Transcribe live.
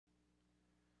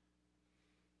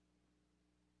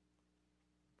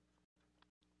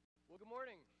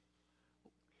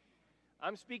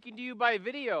I'm speaking to you by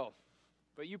video,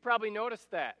 but you probably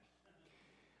noticed that.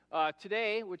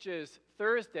 Today, which is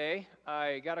Thursday,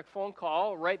 I got a phone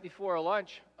call right before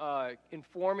lunch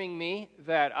informing me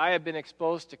that I have been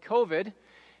exposed to COVID,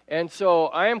 and so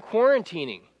I am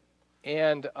quarantining.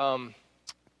 And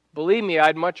believe me,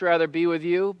 I'd much rather be with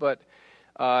you, but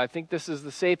I think this is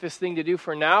the safest thing to do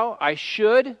for now.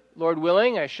 Lord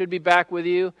willing, I should be back with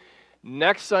you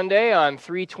next Sunday on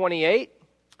 3/28.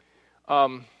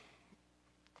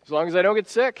 As long as I don't get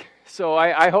sick. So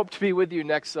I hope to be with you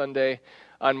next Sunday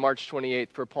on March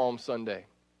 28th for Palm Sunday.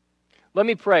 Let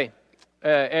me pray,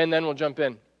 and then we'll jump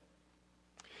in.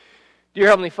 Dear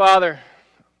Heavenly Father,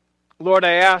 Lord,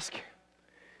 I ask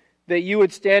that you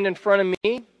would stand in front of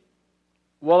me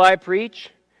while I preach,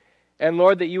 and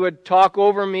Lord, that you would talk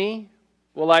over me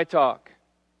while I talk.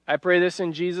 I pray this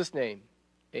in Jesus' name.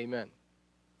 Amen.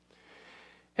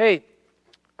 Hey,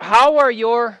 how are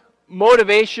your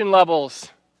motivation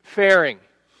levels faring?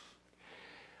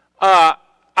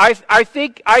 I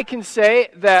think I can say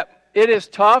that it is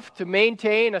tough to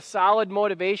maintain a solid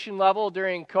motivation level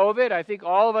during COVID. I think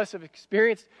all of us have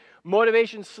experienced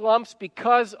motivation slumps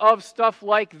because of stuff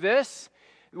like this,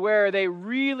 where they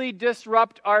really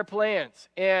disrupt our plans.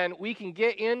 And we can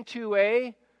get into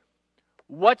a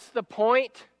what's the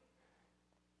point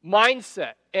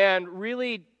mindset and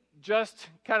really just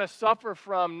kind of suffer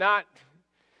from not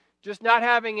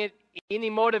having any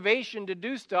motivation to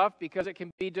do stuff because it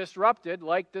can be disrupted,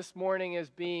 like this morning is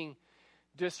being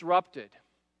disrupted.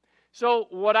 So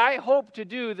what I hope to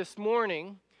do this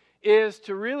morning is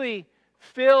to really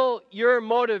fill your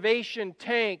motivation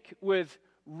tank with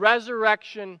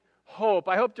resurrection hope.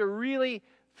 I hope to really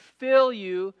fill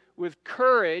you with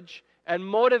courage and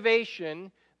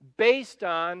motivation based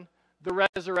on the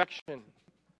resurrection.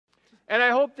 And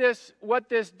I hope what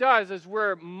this does is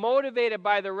we're motivated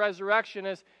by the resurrection.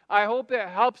 I hope it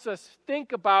helps us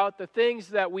think about the things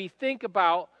that we think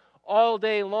about all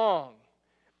day long.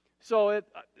 So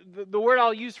the word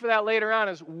I'll use for that later on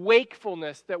is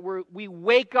wakefulness, that we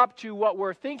wake up to what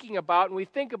we're thinking about and we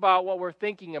think about what we're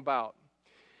thinking about.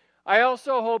 I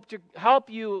also hope to help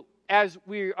you as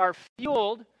we are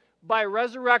fueled by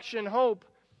resurrection hope.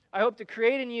 I hope to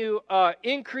create in you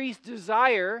increased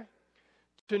desire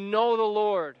to know the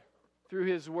Lord through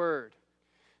His Word.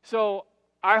 So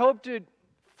I hope to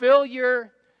fill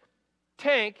your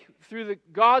tank through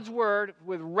God's Word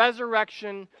with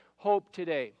resurrection hope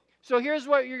today. So here's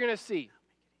what you're going to see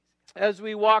as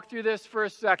we walk through this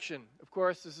first section. Of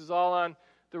course, this is all on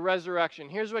the resurrection.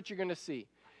 Here's what you're going to see.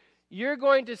 You're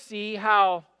going to see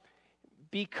how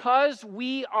because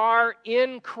we are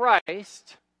in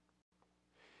Christ,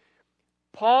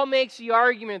 Paul makes the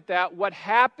argument that what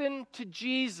happened to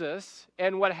Jesus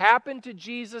and what happened to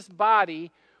Jesus'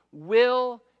 body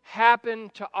will happen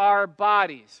to our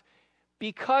bodies.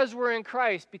 Because we're in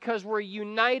Christ, because we're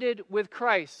united with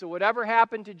Christ. So whatever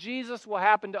happened to Jesus will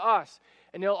happen to us.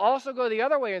 And he'll also go the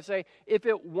other way and say, if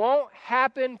it won't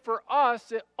happen for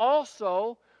us, it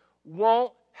also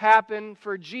won't happen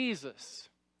for Jesus.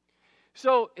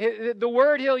 So the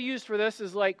word he'll use for this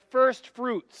is like first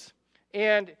fruits.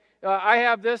 And I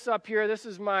have this up here. This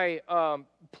is my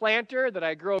planter that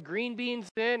I grow green beans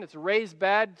in. It's a raised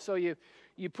bed. So you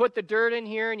put the dirt in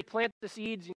here and you plant the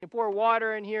seeds and you pour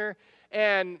water in here.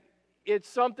 And it's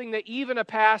something that even a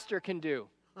pastor can do.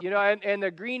 And the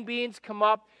green beans come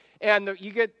up and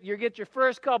you get your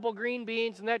first couple green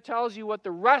beans, and that tells you what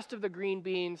the rest of the green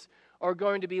beans are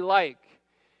going to be like.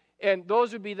 And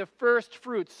those would be the first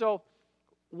fruits. So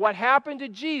what happened to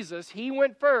Jesus, he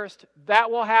went first,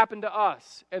 that will happen to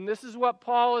us. And this is what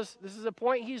this is a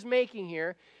point he's making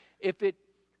here. If it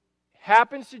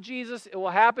happens to Jesus, it will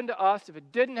happen to us. If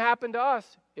it didn't happen to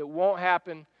us, it won't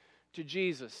happen to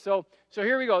Jesus. So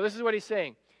here we go. This is what he's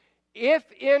saying. If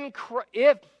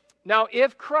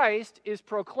Christ is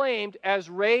proclaimed as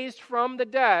raised from the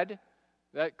dead,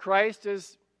 that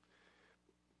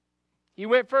he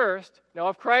went first. Now,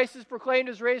 if Christ is proclaimed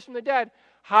as raised from the dead,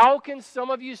 how can some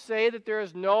of you say that there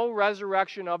is no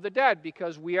resurrection of the dead?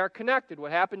 Because we are connected.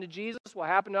 What happened to Jesus will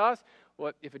happen to us.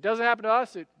 Well, if it doesn't happen to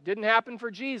us, it didn't happen for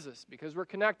Jesus because we're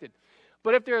connected.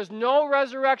 But if there is no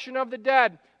resurrection of the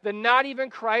dead, then not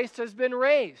even Christ has been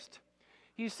raised.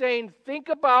 He's saying, think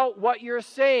about what you're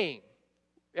saying.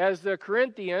 As the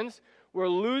Corinthians were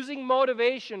losing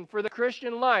motivation for the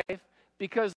Christian life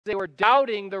because they were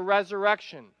doubting the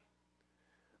resurrection.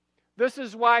 This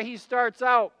is why he starts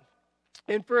out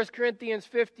in 1 Corinthians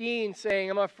 15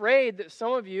 saying, I'm afraid that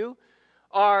some of you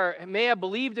may have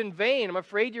believed in vain. I'm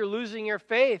afraid you're losing your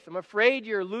faith. I'm afraid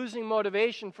you're losing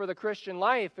motivation for the Christian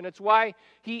life. And it's why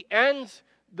he ends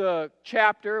the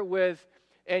chapter with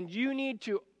And you need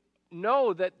to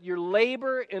know that your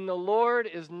labor in the Lord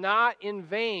is not in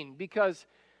vain, because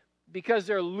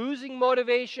they're losing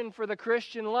motivation for the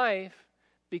Christian life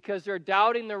because they're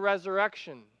doubting the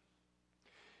resurrection.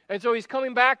 And so he's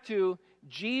coming back to,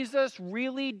 Jesus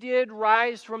really did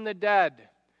rise from the dead.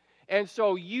 And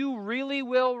so you really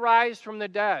will rise from the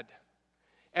dead.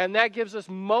 And that gives us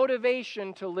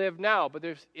motivation to live now. But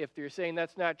if you're saying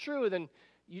that's not true, then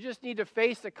you just need to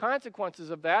face the consequences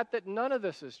of that none of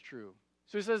this is true.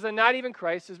 So he says that not even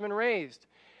Christ has been raised.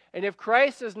 And if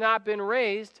Christ has not been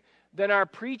raised, then our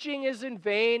preaching is in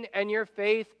vain and your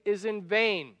faith is in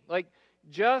vain. Like,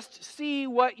 just see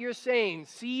what you're saying.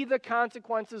 See the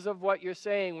consequences of what you're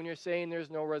saying when you're saying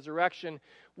there's no resurrection.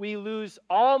 We lose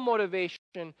all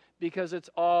motivation because it's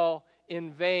all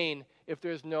in vain if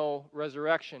there's no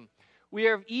resurrection. We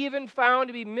are even found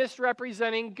to be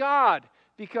misrepresenting God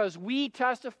because we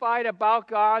testified about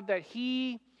God that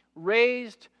He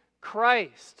raised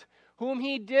Christ, whom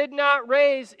He did not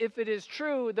raise, if it is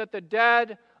true that the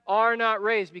dead are not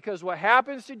raised. Because what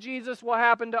happens to Jesus will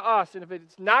happen to us. And if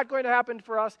it's not going to happen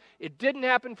for us, it didn't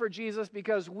happen for Jesus,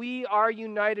 because we are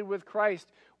united with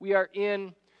Christ. We are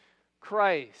in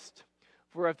Christ.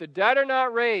 For if the dead are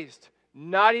not raised,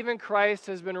 not even Christ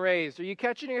has been raised. Are you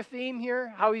catching your theme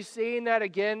here? How he's saying that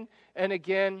again and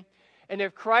again. And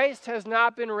if Christ has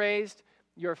not been raised,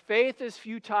 your faith is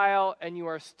futile and you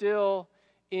are still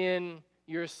in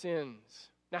your sins.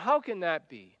 Now, how can that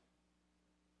be?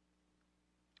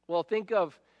 Well, think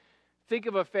of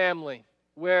a family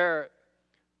where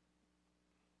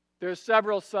there's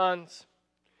several sons,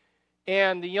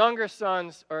 and the younger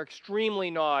sons are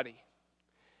extremely naughty.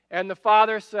 And the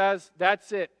father says,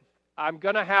 that's it, I'm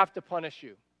going to have to punish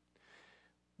you.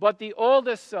 But the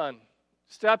oldest son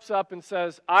steps up and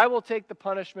says, I will take the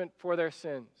punishment for their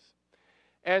sins.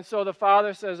 And so the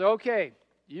father says, okay,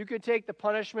 you could take the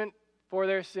punishment for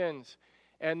their sins.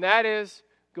 And that is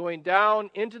going down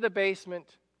into the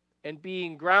basement and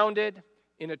being grounded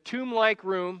in a tomb-like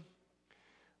room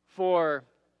for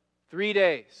 3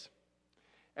 days.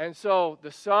 And so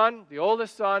the son, the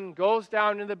oldest son, goes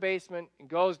down into the basement and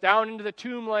goes down into the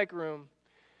tomb-like room.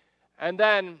 And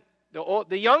then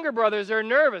the younger brothers are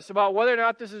nervous about whether or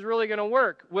not this is really going to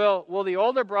work. Will the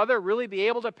older brother really be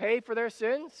able to pay for their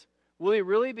sins? Will he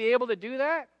really be able to do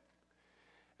that?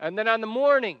 And then on the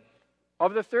morning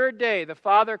of the third day, the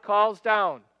father calls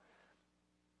down,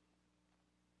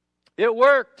 it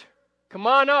worked. Come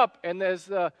on up. And as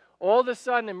the oldest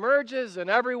son emerges and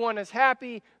everyone is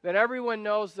happy, then everyone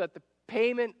knows that the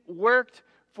payment worked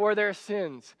for their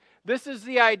sins. This is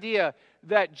the idea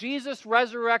that Jesus'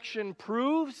 resurrection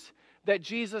proves that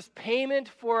Jesus' payment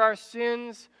for our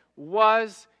sins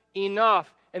was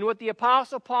enough. And what the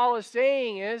Apostle Paul is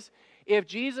saying is, if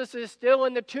Jesus is still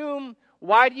in the tomb,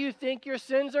 why do you think your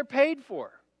sins are paid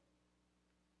for?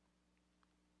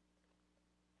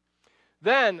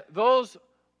 Then those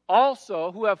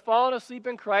also who have fallen asleep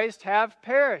in Christ have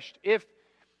perished.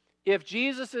 If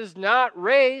Jesus is not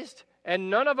raised, and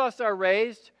none of us are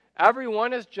raised,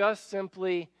 everyone is just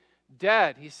simply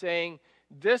dead. He's saying,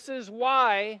 this is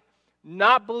why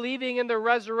not believing in the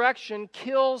resurrection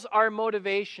kills our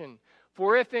motivation.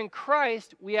 For if in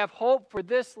Christ we have hope for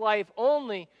this life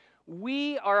only,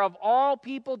 we are of all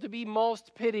people to be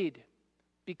most pitied,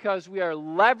 because we are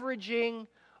leveraging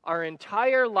our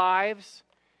entire lives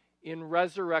in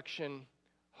resurrection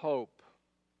hope.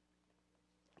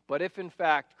 But if in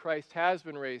fact Christ has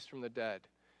been raised from the dead,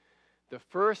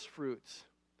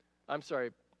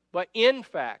 but in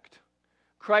fact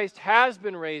Christ has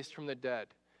been raised from the dead,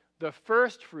 the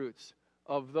first fruits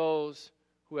of those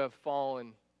who have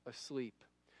fallen asleep.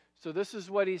 So this is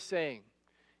what he's saying.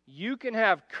 You can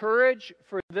have courage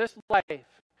for this life.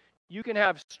 You can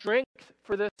have strength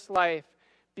for this life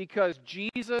because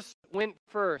Jesus went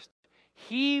first.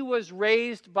 He was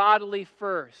raised bodily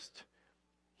first.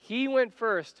 He went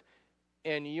first,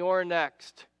 and you're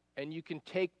next. And you can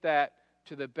take that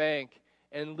to the bank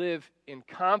and live in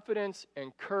confidence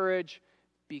and courage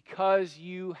because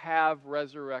you have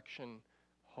resurrection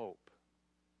hope.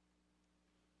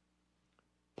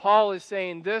 Paul is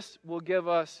saying this will give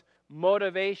us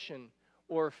motivation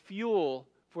or fuel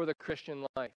for the Christian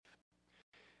life.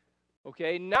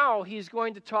 Okay, now he's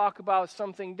going to talk about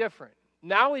something different.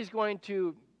 Now he's going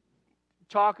to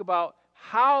talk about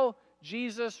how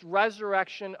Jesus'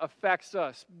 resurrection affects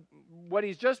us. What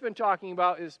he's just been talking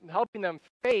about is helping them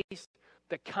face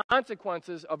the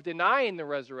consequences of denying the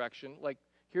resurrection. Like,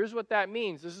 here's what that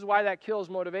means. This is why that kills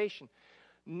motivation.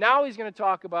 Now he's going to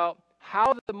talk about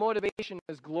how the motivation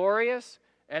is glorious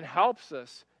and helps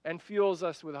us and fuels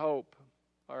us with hope.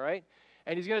 All right?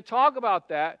 And he's going to talk about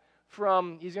that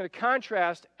he's going to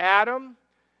contrast Adam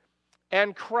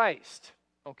and Christ.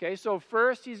 Okay, so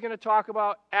first he's going to talk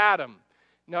about Adam.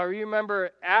 Now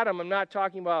remember, Adam, I'm not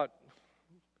talking about,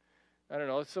 I don't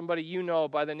know, somebody you know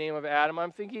by the name of Adam.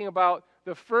 I'm thinking about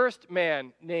the first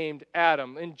man named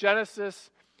Adam. In Genesis,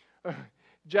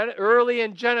 early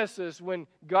in Genesis, when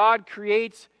God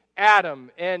creates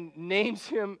Adam and names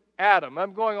him Adam.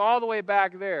 I'm going all the way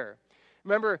back there.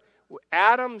 Remember,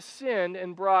 Adam sinned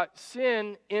and brought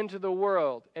sin into the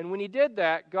world. And when he did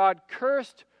that, God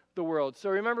cursed the world. So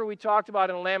remember, we talked about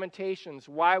in Lamentations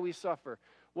why we suffer.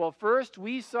 Well, first,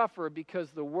 we suffer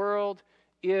because the world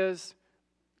is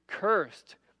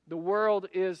cursed. The world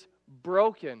is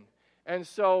broken. And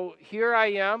so here I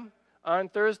am on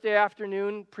Thursday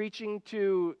afternoon preaching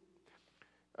to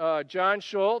John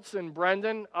Schultz and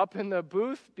Brendan up in the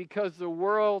booth because the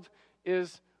world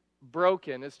is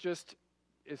broken. It's just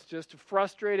a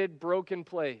frustrated, broken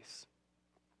place.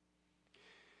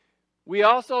 We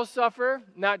also suffer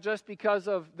not just because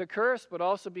of the curse, but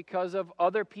also because of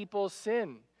other people's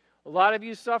sin. A lot of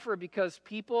you suffer because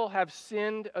people have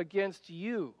sinned against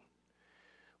you.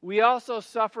 We also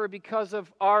suffer because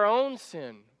of our own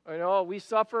sin. You know, we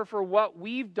suffer for what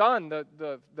we've done.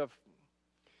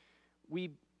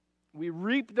 We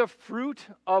reap the fruit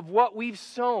of what we've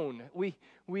sown.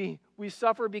 We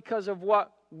suffer because of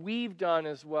what we've done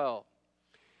as well.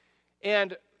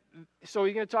 And so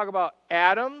you're going to talk about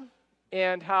Adam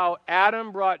and how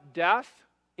Adam brought death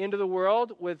into the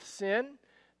world with sin.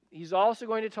 He's also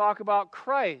going to talk about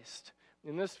Christ,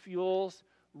 and this fuels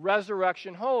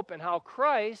resurrection hope, and how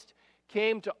Christ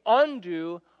came to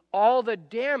undo all the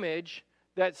damage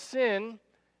that sin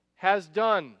has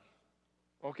done.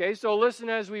 Okay, so listen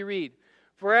as we read.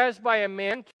 For as by a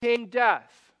man came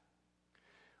death,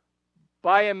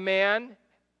 by a man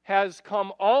has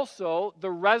come also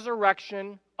the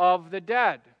resurrection of the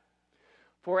dead.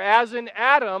 For as in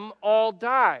Adam all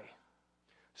die,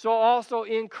 so also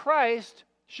in Christ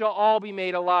shall all be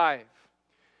made alive.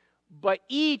 But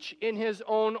each in his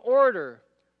own order.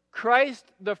 Christ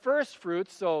the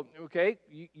firstfruits, so, okay,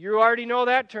 you already know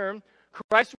that term.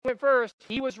 Christ went first.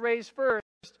 He was raised first.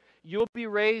 You'll be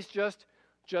raised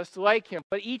just like him.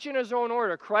 But each in his own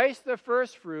order. Christ the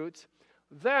firstfruits.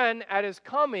 Then at his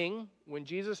coming, when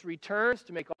Jesus returns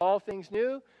to make all things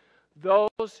new,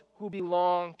 those who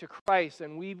belong to Christ,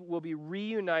 and we will be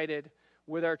reunited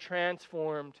with our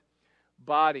transformed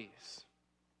bodies.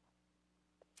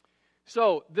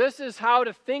 So this is how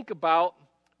to think about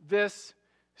this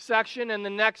section and the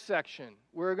next section.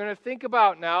 We're going to think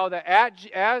about now that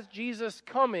as Jesus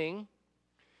coming,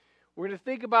 we're going to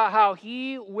think about how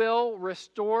he will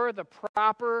restore the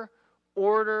proper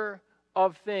order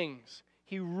of things.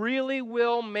 He really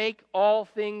will make all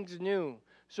things new.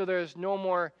 So there's no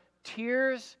more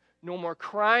tears, no more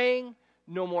crying,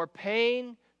 no more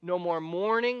pain, no more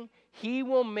mourning. He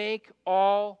will make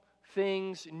all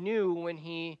things new when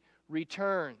he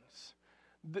returns.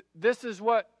 This is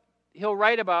what he'll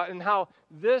write about, and how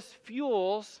this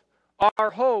fuels our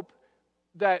hope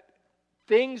that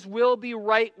things will be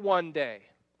right one day.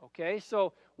 Okay,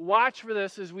 so watch for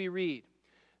this as we read.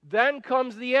 Then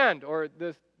comes the end, or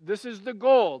this is the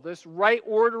goal, this right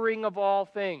ordering of all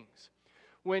things.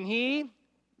 When he,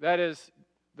 that is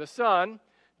the Son,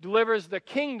 delivers the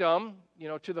kingdom,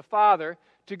 to the Father,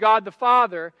 to God the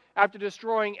Father, after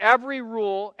destroying every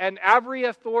rule and every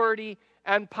authority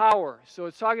and power. So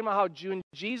it's talking about how when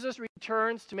Jesus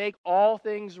returns to make all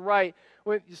things right.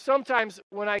 Sometimes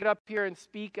when I get up here and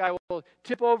speak, I will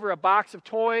tip over a box of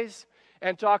toys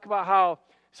and talk about how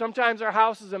sometimes our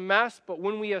house is a mess, but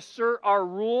when we assert our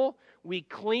rule, we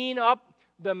clean up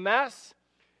the mess.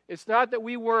 It's not that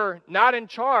we were not in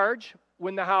charge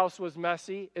when the house was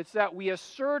messy. It's that we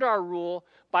assert our rule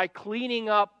by cleaning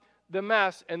up the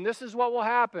mess. And this is what will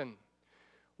happen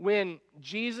when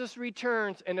Jesus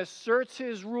returns and asserts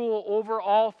his rule over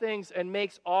all things and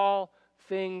makes all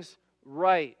things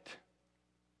right.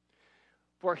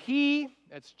 For he,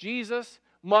 that's Jesus,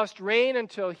 must reign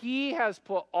until he has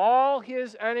put all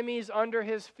his enemies under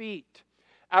his feet.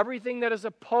 Everything that is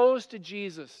opposed to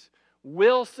Jesus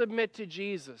will submit to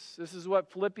Jesus. This is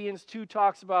what Philippians 2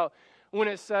 talks about when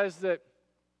it says that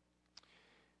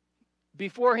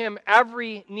before him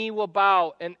every knee will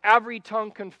bow and every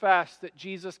tongue confess that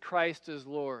Jesus Christ is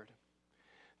Lord.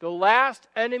 The last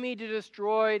enemy to be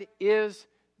destroyed is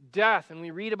death, and we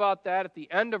read about that at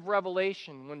the end of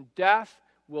Revelation, when death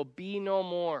will be no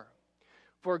more.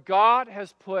 For God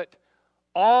has put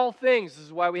all things, this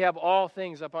is why we have all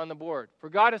things up on the board. For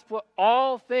God has put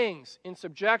all things in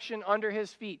subjection under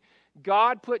his feet.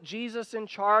 God put Jesus in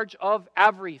charge of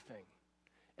everything.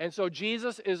 And so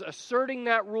Jesus is asserting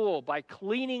that rule by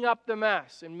cleaning up the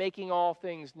mess and making all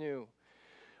things new.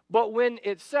 But when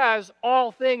it says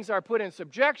all things are put in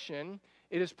subjection,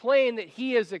 it is plain that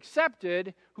he is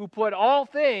accepted who put all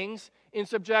things in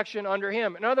subjection under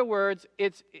him. In other words,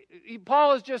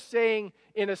 Paul is just saying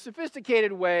in a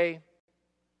sophisticated way,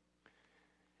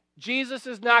 Jesus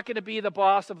is not going to be the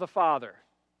boss of the Father.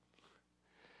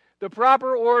 The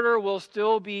proper order will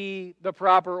still be the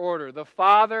proper order. The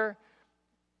Father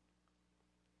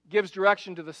gives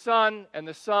direction to the Son, and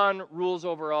the Son rules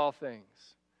over all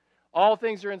things. All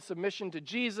things are in submission to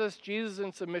Jesus. Jesus is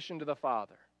in submission to the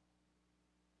Father.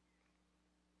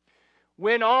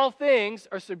 When all things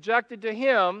are subjected to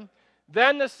him,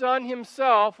 then the Son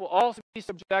himself will also be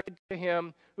subjected to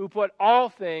him who put all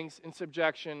things in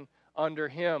subjection under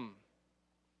him,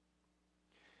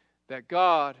 that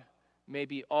God may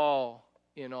be all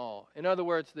in all. In other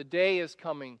words, the day is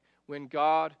coming when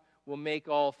God will make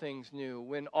all things new,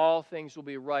 when all things will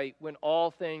be right, when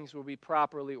all things will be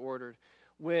properly ordered,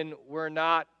 when we're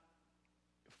not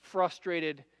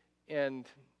frustrated and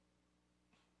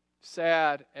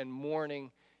sad and mourning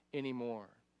anymore.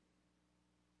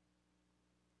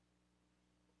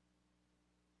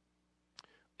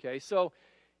 Okay, so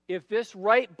if this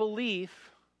right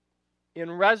belief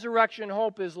in resurrection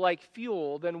hope is like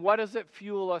fuel, then what does it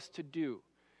fuel us to do?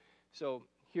 So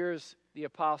here's the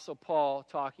Apostle Paul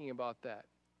talking about that.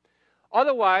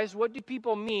 Otherwise, what do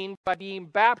people mean by being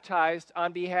baptized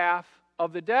on behalf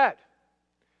of the dead?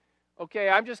 Okay,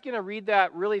 I'm just going to read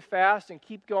that really fast and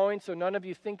keep going so none of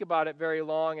you think about it very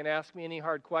long and ask me any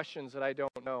hard questions that I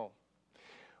don't know.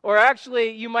 Or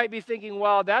actually, you might be thinking,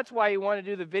 well, that's why you want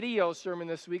to do the video sermon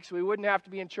this week so we wouldn't have to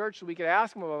be in church so we could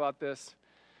ask them about this.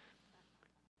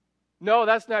 No,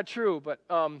 that's not true, but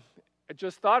I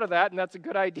just thought of that, and that's a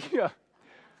good idea.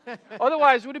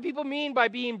 Otherwise, what do people mean by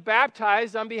being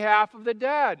baptized on behalf of the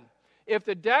dead? If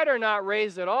the dead are not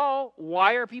raised at all,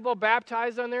 why are people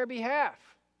baptized on their behalf?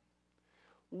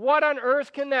 What on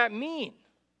earth can that mean?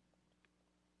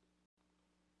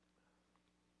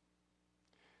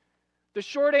 The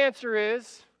short answer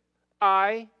is,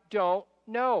 I don't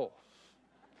know.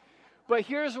 But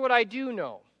here's what I do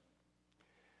know.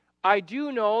 I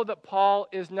do know that Paul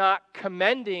is not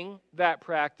commending that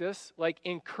practice, like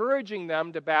encouraging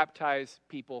them to baptize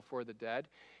people for the dead.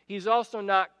 He's also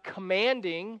not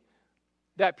commanding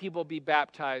that people be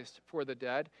baptized for the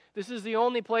dead. This is the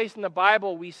only place in the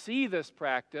Bible we see this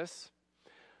practice.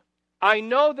 I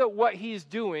know that what he's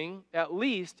doing, at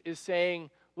least, is saying,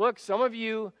 look, some of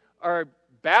you are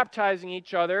baptizing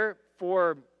each other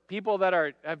for people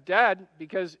that have dead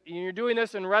because you're doing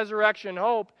this in resurrection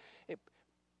hope.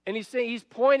 And he's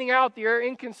pointing out the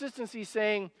inconsistency,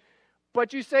 saying,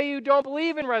 but you say you don't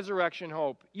believe in resurrection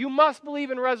hope. You must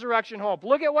believe in resurrection hope.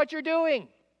 Look at what you're doing.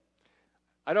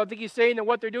 I don't think he's saying that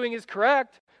what they're doing is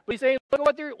correct, but he's saying,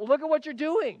 look at what you're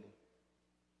doing.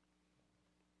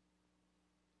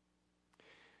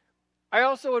 I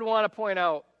also would want to point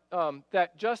out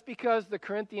that just because the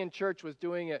Corinthian church was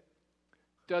doing it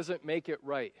doesn't make it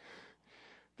right.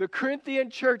 The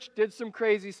Corinthian church did some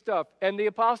crazy stuff, and the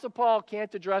Apostle Paul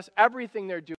can't address everything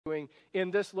they're doing in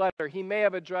this letter. He may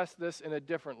have addressed this in a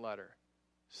different letter.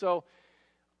 So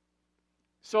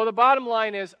the bottom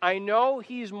line is, I know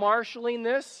he's marshaling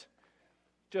this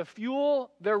to fuel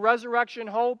their resurrection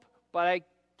hope, but I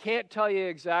can't tell you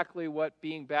exactly what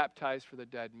being baptized for the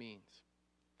dead means.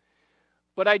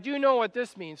 But I do know what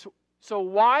this means. So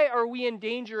why are we in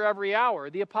danger every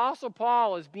hour? The Apostle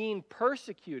Paul is being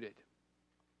persecuted.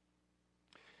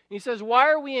 He says, why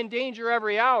are we in danger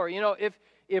every hour? You know,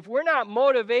 if we're not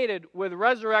motivated with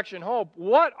resurrection hope,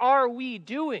 what are we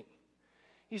doing?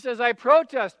 He says, I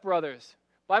protest, brothers,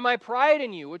 by my pride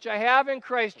in you, which I have in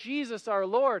Christ Jesus our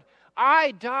Lord.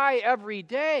 I die every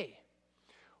day.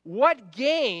 What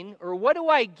gain, or what do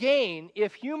I gain,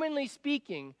 if humanly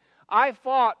speaking, I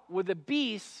fought with the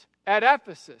beasts at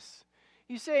Ephesus?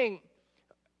 He's saying,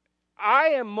 I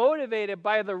am motivated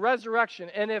by the resurrection,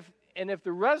 and if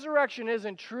the resurrection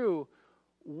isn't true,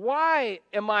 why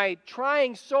am I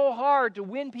trying so hard to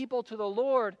win people to the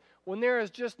Lord when there is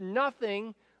just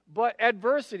nothing but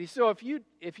adversity? So if you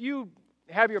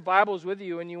have your Bibles with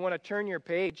you and you want to turn your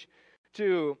page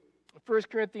to 1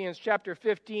 Corinthians chapter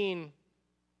 16,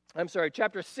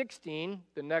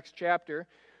 the next chapter,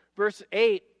 verse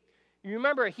 8, you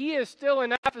remember he is still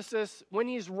in Ephesus when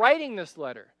he's writing this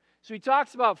letter. So he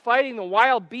talks about fighting the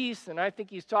wild beasts, and I think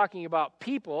he's talking about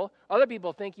people. Other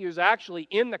people think he was actually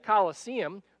in the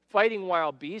Colosseum fighting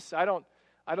wild beasts. I don't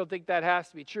think that has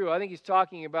to be true. I think he's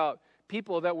talking about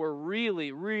people that were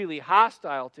really, really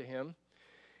hostile to him.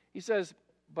 He says,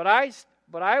 but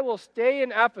but I will stay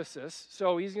in Ephesus.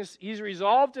 So he's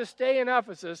resolved to stay in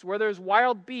Ephesus where there's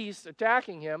wild beasts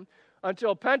attacking him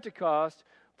until Pentecost,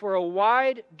 for a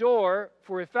wide door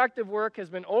for effective work has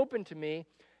been opened to me,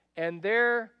 and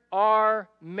there are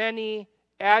many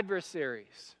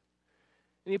adversaries.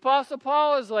 And the Apostle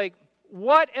Paul is like,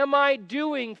 what am I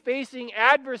doing facing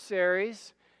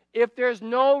adversaries if there's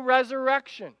no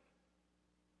resurrection?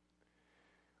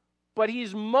 But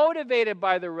he's motivated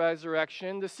by the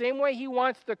resurrection the same way he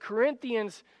wants the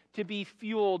Corinthians to be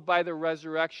fueled by the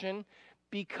resurrection,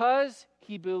 because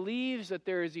he believes that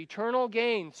there is eternal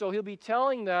gain. So he'll be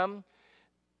telling them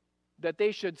that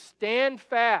they should stand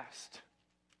fast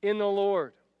in the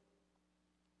Lord,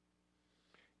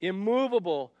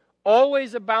 immovable,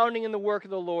 always abounding in the work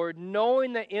of the Lord,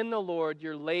 knowing that in the Lord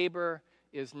your labor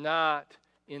is not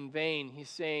in vain. He's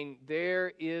saying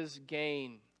there is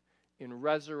gain in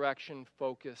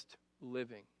resurrection-focused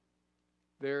living.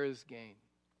 There is gain.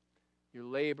 Your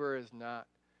labor is not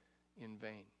in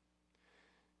vain.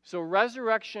 So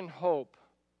resurrection hope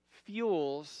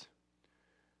fuels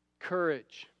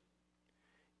courage.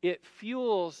 It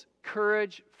fuels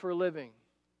courage for living.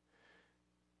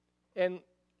 And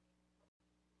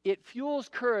it fuels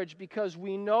courage because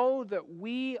we know that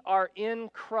we are in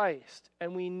Christ,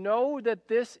 and we know that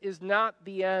this is not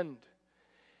the end.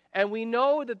 And we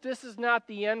know that this is not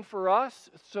the end for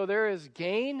us, so there is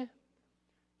gain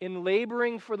in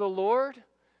laboring for the Lord,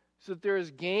 so that there is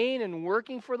gain in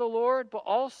working for the Lord, but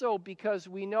also because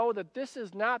we know that this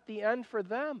is not the end for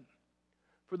them,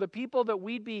 for the people that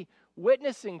we'd be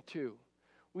witnessing to.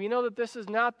 We know that this is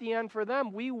not the end for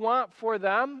them. We want for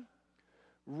them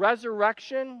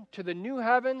resurrection to the new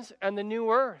heavens and the new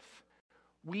earth.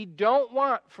 We don't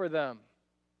want for them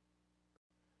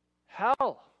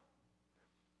hell.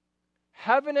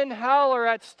 Heaven and hell are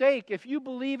at stake. If you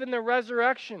believe in the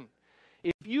resurrection,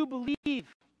 if you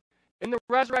believe in the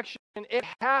resurrection, it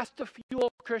has to fuel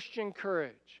Christian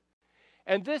courage.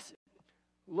 And this,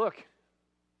 look,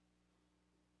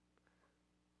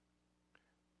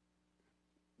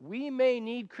 we may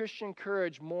need Christian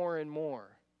courage more and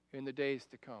more in the days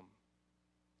to come.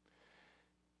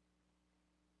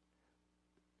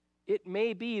 It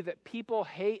may be that people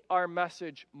hate our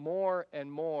message more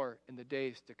and more in the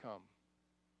days to come.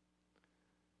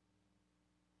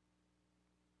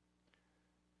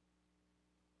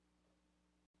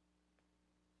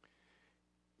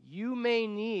 You may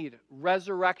need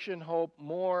resurrection hope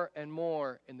more and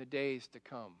more in the days to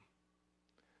come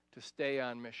to stay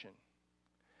on mission.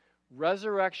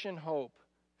 Resurrection hope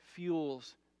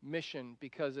fuels mission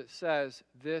because it says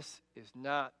this is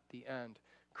not the end.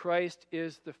 Christ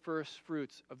is the first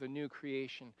fruits of the new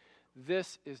creation.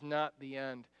 This is not the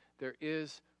end. There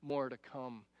is more to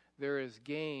come. There is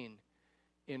gain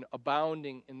in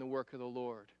abounding in the work of the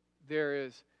Lord. There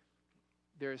is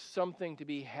something to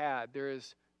be had. There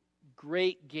is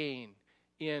great gain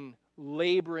in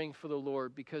laboring for the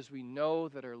Lord because we know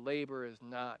that our labor is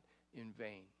not in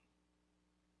vain.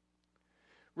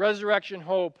 Resurrection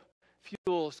hope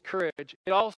fuels courage.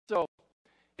 It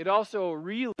also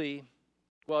really,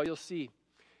 well, you'll see.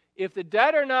 If the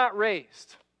dead are not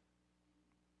raised,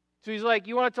 so he's like,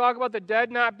 you want to talk about the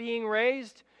dead not being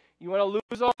raised? You want to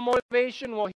lose all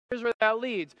motivation? Well, here's where that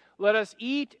leads. Let us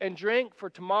eat and drink, for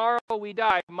tomorrow we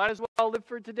die. Might as well live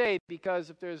for today, because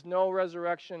if there's no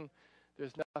resurrection,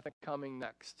 there's nothing coming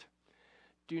next.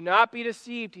 Do not be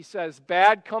deceived, he says.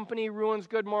 Bad company ruins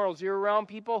good morals. You're around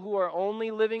people who are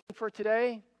only living for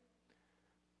today,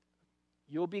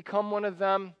 you'll become one of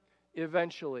them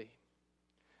eventually.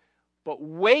 But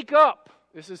wake up.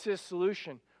 This is his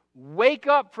solution. Wake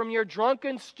up from your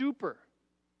drunken stupor,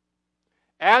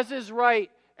 as is right,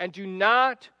 and do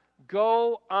not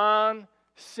go on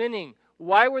sinning.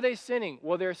 Why were they sinning?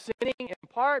 Well, they're sinning in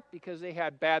part because they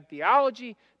had bad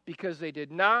theology, because they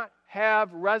did not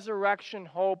have resurrection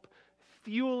hope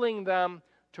fueling them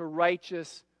to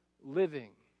righteous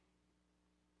living.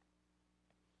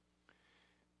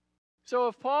 So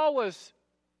if Paul was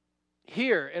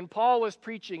here and Paul was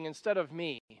preaching instead of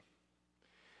me,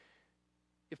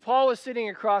 if Paul was sitting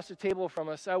across the table from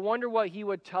us, I wonder what he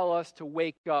would tell us to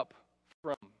wake up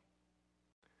from.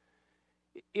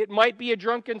 It might be a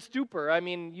drunken stupor. I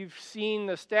mean, you've seen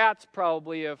the stats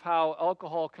probably of how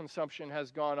alcohol consumption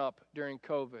has gone up during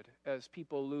COVID as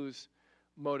people lose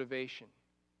motivation.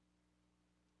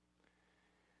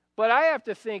 But I have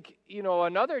to think,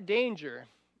 another danger,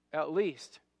 at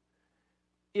least,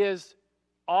 is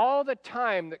all the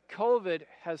time that COVID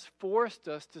has forced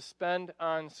us to spend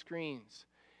on screens,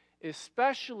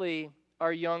 especially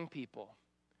our young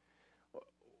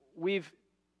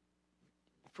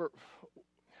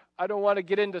I don't want to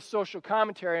get into social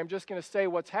commentary. I'm just going to say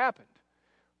what's happened.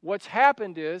 What's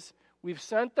happened is we've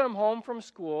sent them home from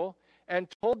school and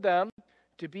told them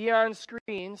to be on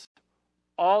screens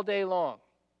all day long.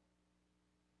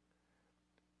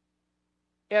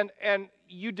 And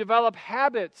you develop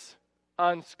habits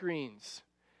on screens.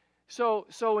 So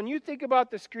when you think about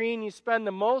the screen you spend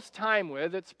the most time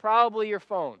with, it's probably your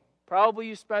phone. Probably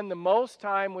you spend the most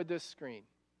time with this screen.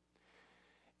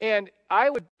 And I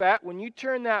would bet when you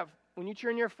turn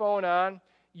your phone on,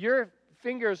 your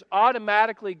fingers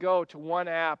automatically go to one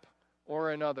app or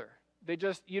another.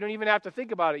 You don't even have to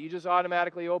think about it. You just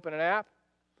automatically open an app.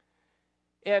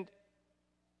 And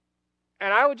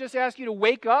I would just ask you to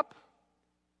wake up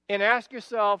and ask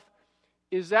yourself,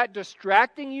 is that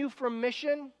distracting you from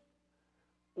mission,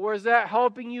 or is that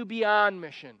helping you be on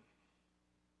mission?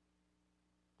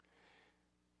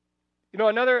 You know,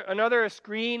 another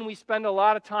screen we spend a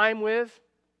lot of time with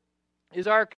is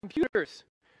our computers.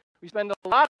 We spend a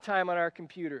lot of time on our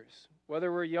computers, whether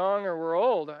we're young or we're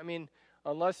old. I mean,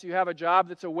 unless you have a job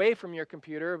that's away from your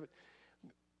computer,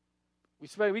 we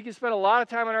can spend a lot of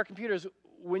time on our computers.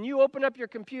 When you open up your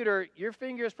computer, your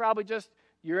fingers probably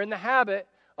you're in the habit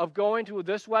of going to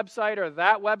this website or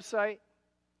that website.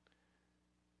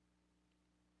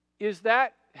 Is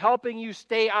that helping you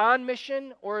stay on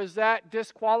mission, or is that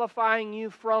disqualifying you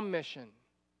from mission?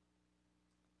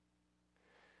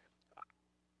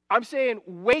 I'm saying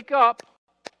wake up,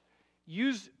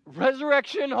 use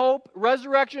resurrection hope,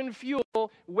 resurrection fuel,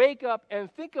 wake up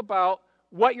and think about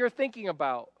what you're thinking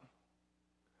about.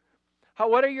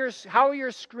 How are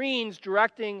your screens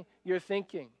directing your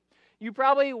thinking? You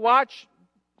probably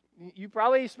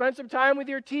spend some time with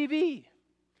your TV.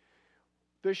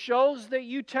 The shows that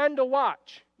you tend to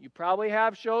watch, you probably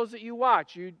have shows that you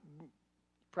watch. You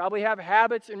probably have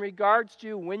habits in regards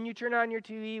to when you turn on your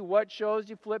TV, what shows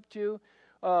you flip to,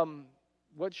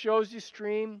 what shows you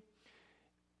stream.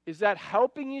 Is that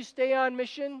helping you stay on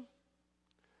mission?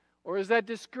 Or is that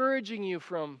discouraging you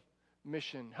from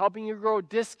mission, helping you grow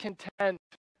discontent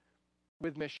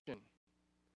with mission?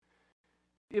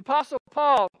 The Apostle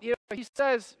Paul, he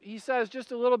says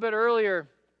just a little bit earlier,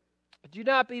 do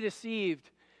not be deceived.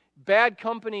 Bad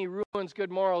company ruins good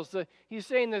morals. He's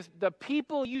saying this, the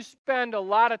people you spend a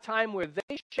lot of time with,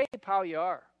 they shape how you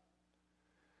are.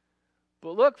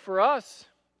 But look, for us,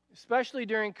 especially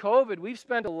during COVID, we've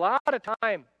spent a lot of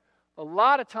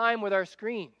time with our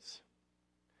screens.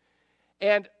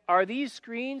 And are these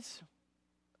screens,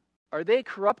 are they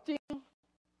corrupting?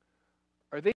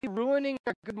 Are they ruining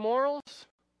our good morals?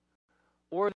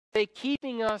 Or are they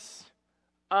keeping us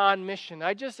on mission?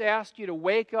 I just ask you to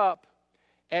wake up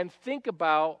and think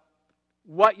about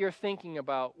what you're thinking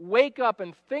about. Wake up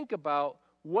and think about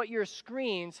how your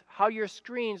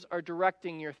screens are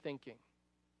directing your thinking.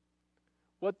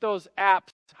 What those apps,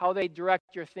 how they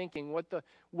direct your thinking. What the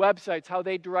websites, how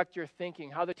they direct your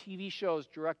thinking. How the TV shows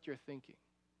direct your thinking.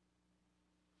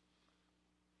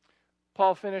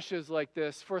 Paul finishes like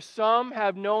this: for some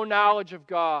have no knowledge of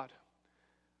God.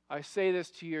 I say this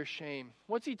to your shame.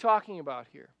 What's he talking about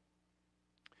here?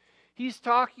 He's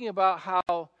talking about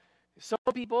how some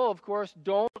people, of course,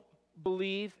 don't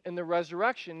believe in the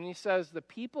resurrection. And he says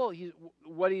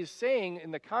what he's saying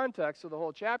in the context of the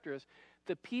whole chapter is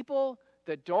the people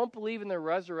that don't believe in the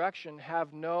resurrection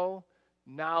have no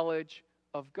knowledge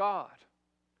of God.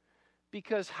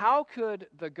 Because how could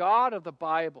the God of the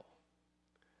Bible,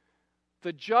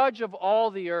 the judge of all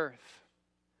the earth,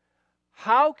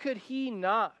 how could he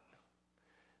not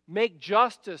make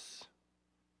justice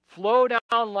flow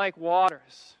down like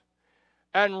waters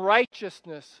and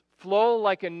righteousness flow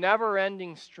like a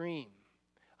never-ending stream?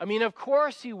 I mean, of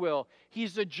course he will.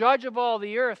 He's the judge of all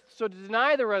the earth. So to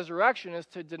deny the resurrection is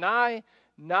to deny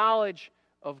knowledge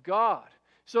of God.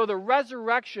 So the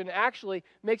resurrection actually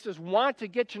makes us want to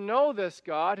get to know this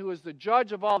God who is the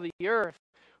judge of all the earth,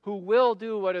 who will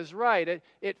do what is right.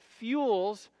 It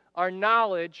fuels our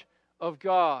knowledge of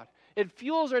God. It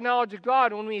fuels our knowledge of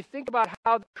God when we think about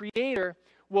how the Creator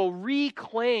will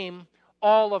reclaim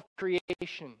all of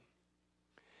creation.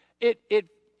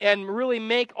 And really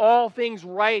make all things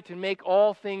right and make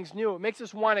all things new. It makes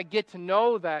us want to get to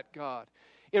know that God.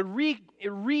 It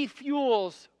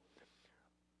refuels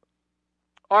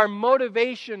our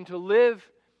motivation to live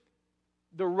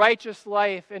the righteous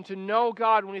life and to know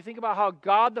God. When we think about how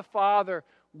God the Father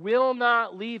will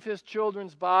not leave His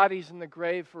children's bodies in the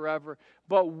grave forever,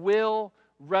 but will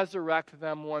resurrect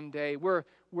them one day. We're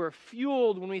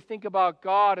fueled when we think about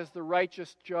God as the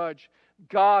righteous judge,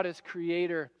 God as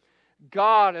creator,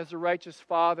 God as a righteous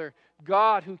Father,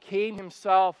 God who came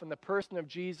Himself in the person of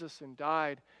Jesus and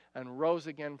died and rose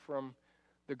again from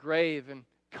the grave.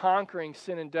 conquering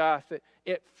sin and death.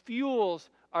 It fuels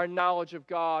our knowledge of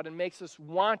God and makes us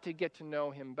want to get to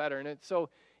know Him better. And so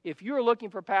if you're looking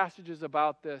for passages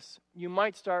about this, you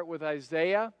might start with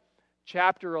Isaiah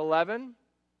chapter 11.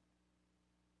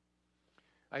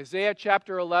 Isaiah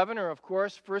chapter 11, or of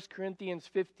course 1 Corinthians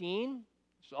 15,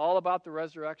 it's all about the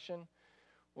resurrection,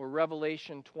 or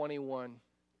Revelation 21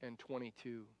 and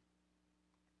 22.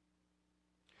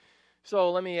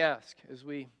 So let me ask, as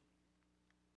we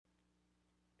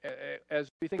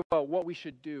think about what we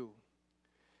should do,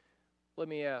 let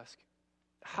me ask,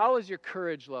 how is your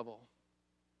courage level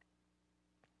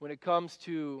when it comes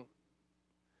to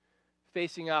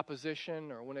facing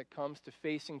opposition, or when it comes to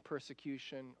facing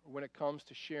persecution, or when it comes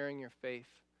to sharing your faith?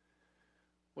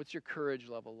 What's your courage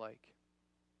level like?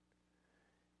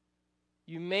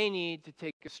 You may need to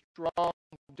take a strong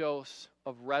dose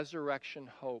of resurrection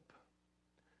hope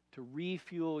to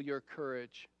refuel your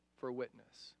courage for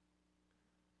witness.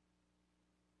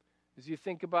 As you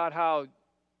think about how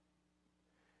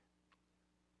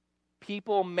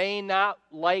people may not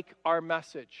like our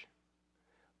message,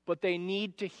 but they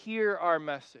need to hear our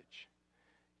message,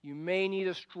 you may need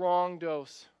a strong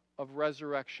dose of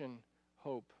resurrection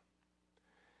hope.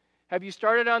 Have you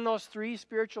started on those 3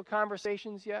 spiritual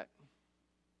conversations yet?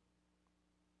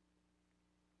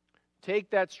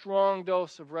 Take that strong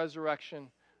dose of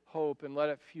resurrection hope and let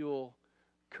it fuel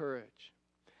courage.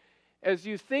 As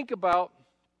you think about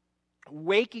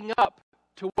waking up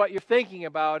to what you're thinking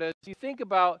about, as you think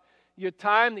about your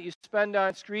time that you spend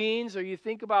on screens, or you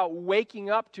think about waking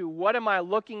up to what am I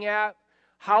looking at,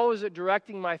 how is it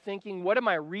directing my thinking, what am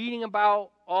I reading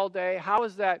about all day, how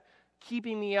is that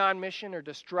keeping me on mission or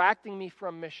distracting me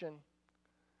from mission?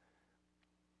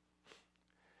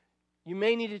 You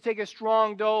may need to take a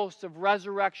strong dose of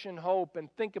resurrection hope and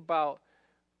think about,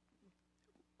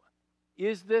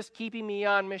 is this keeping me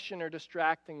on mission or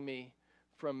distracting me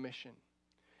from mission?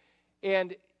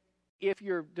 And if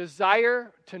your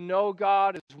desire to know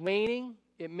God is waning,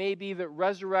 it may be that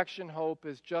resurrection hope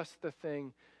is just the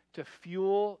thing to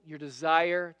fuel your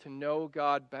desire to know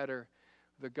God better,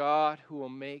 the God who will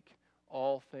make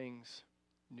all things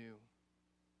new.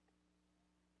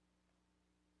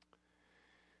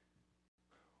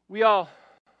 We all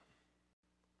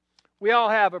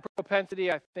have a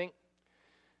propensity, I think,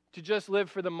 to just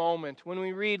live for the moment. When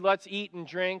we read, let's eat and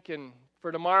drink, and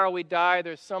for tomorrow we die,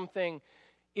 there's something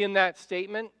in that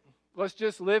statement. Let's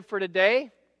just live for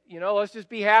today. Let's just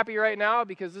be happy right now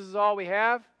because this is all we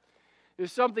have.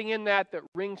 There's something in that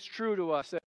rings true to us,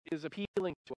 that is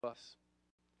appealing to us.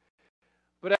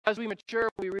 But as we mature,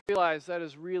 we realize that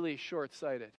is really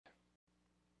short-sighted.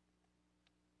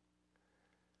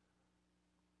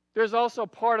 There's also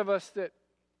part of us that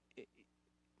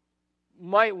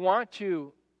might want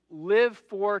to live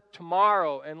for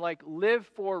tomorrow and live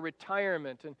for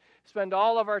retirement and spend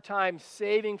all of our time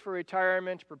saving for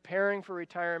retirement, preparing for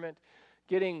retirement,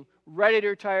 getting ready to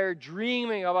retire,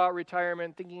 dreaming about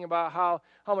retirement, thinking about how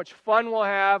much fun we'll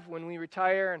have when we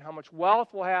retire and how much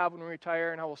wealth we'll have when we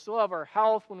retire and how we'll still have our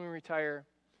health when we retire.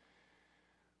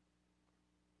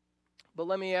 But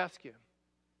let me ask you,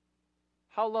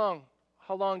 how long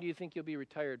do you think you'll be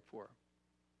retired for?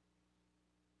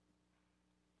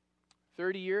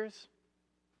 30 years?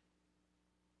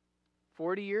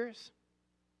 40 years?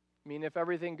 I mean, if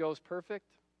everything goes perfect?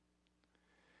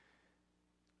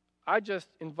 I just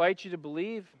invite you to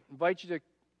believe, invite you to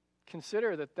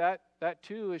consider that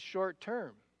too is short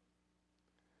term.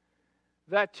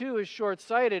 That too is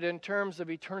short-sighted in terms of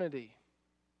eternity.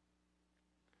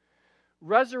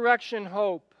 Resurrection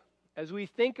hope, as we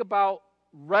think about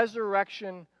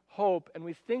resurrection hope and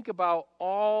we think about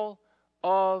all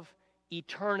of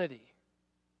eternity,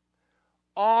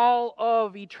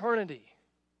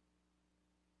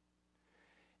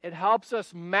 it helps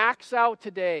us max out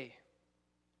today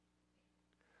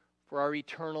for our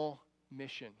eternal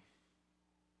mission.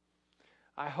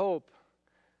 I hope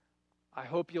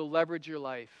you'll leverage your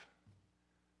life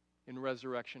in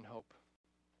resurrection hope.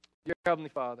 Dear Heavenly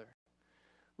Father,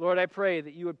 Lord, I pray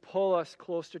that you would pull us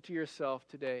closer to yourself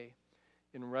today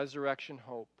in resurrection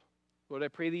hope. Lord, I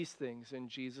pray these things in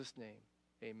Jesus' name.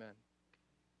 Amen.